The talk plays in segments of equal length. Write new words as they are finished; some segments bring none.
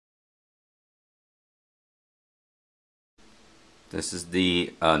This is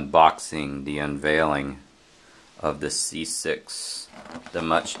the unboxing, the unveiling of the C6, the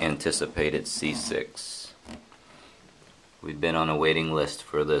much anticipated C6. We've been on a waiting list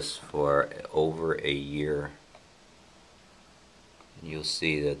for this for over a year. And you'll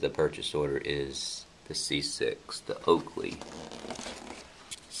see that the purchase order is the C6, the Oakley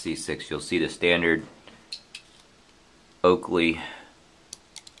C6. You'll see the standard Oakley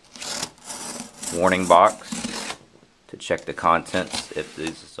warning box to check the contents if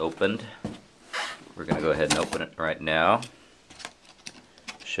this is opened. We're going to go ahead and open it right now.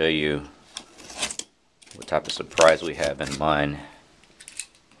 Show you what type of surprise we have in mind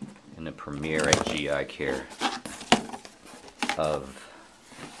in the premiere at GI Care of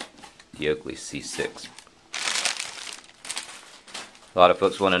the Oakley C6. A lot of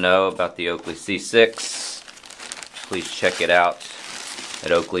folks want to know about the Oakley C6. Please check it out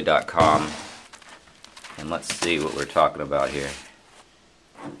at Oakley.com. And let's see what we're talking about here.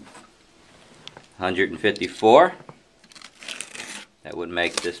 154. That would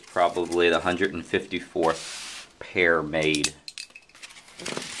make this probably the 154th pair made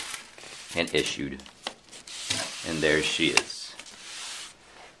and issued. And there she is.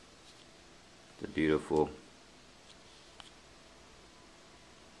 The beautiful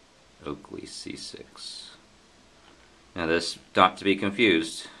Oakley C6. Now this, not to be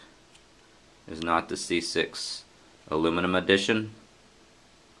confused, is not the C6 aluminum edition.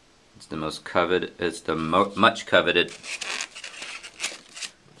 It's the most coveted, it's the much coveted,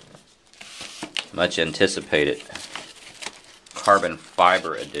 much anticipated carbon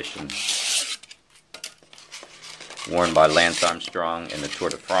fiber edition, worn by Lance Armstrong in the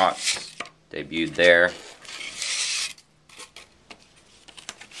Tour de France, debuted there,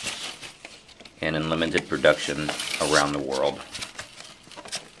 and in limited production around the world.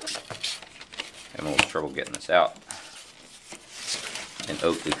 Having a little trouble getting this out. In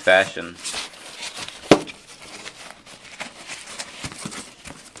Oakley fashion,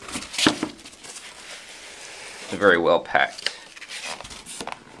 it's very well packed.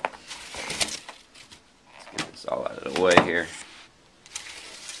 Let's get this all out of the way here.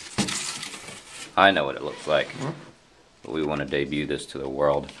 I know what it looks like, but we want to debut this to the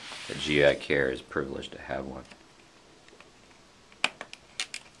world. The GI Care is privileged to have one.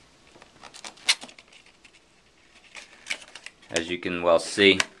 As you can well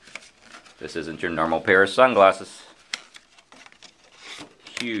see, this isn't your normal pair of sunglasses.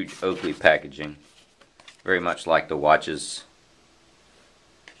 Huge Oakley packaging, very much like the watches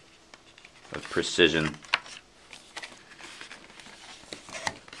of precision.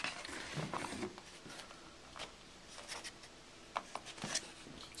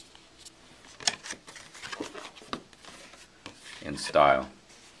 And style.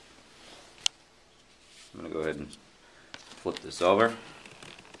 I'm going to go ahead and flip this over.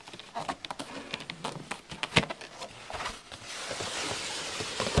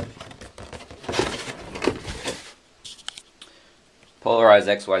 Polarized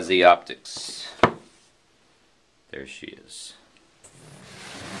XYZ optics. There she is.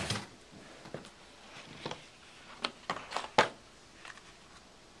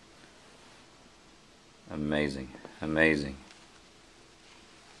 Amazing, amazing.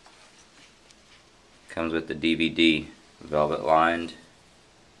 Comes with the DVD, velvet lined,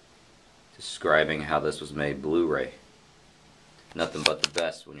 describing how this was made Blu-ray. Nothing but the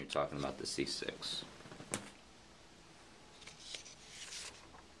best when you're talking about the C6.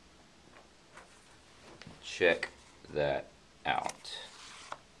 Check that out.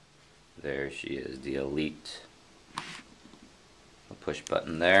 There she is, the Elite. A push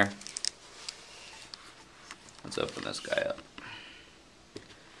button there. Let's open this guy up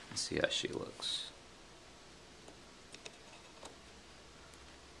and see how she looks.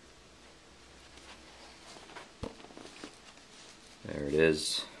 There it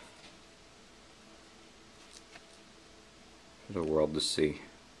is for the world to see.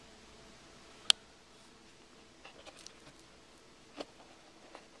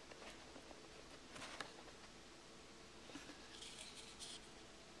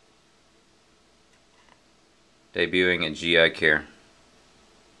 Debuting at GI Care.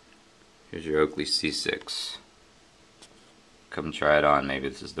 Here's your Oakley C6. Come try it on, maybe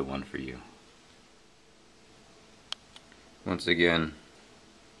this is the one for you. Once again,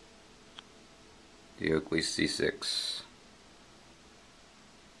 the Oakley C6.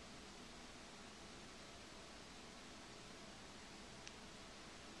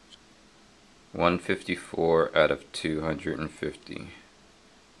 $154 out of 250.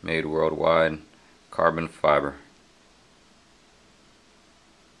 Made worldwide. Carbon fiber.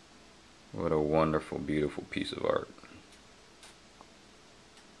 What a wonderful, beautiful piece of art.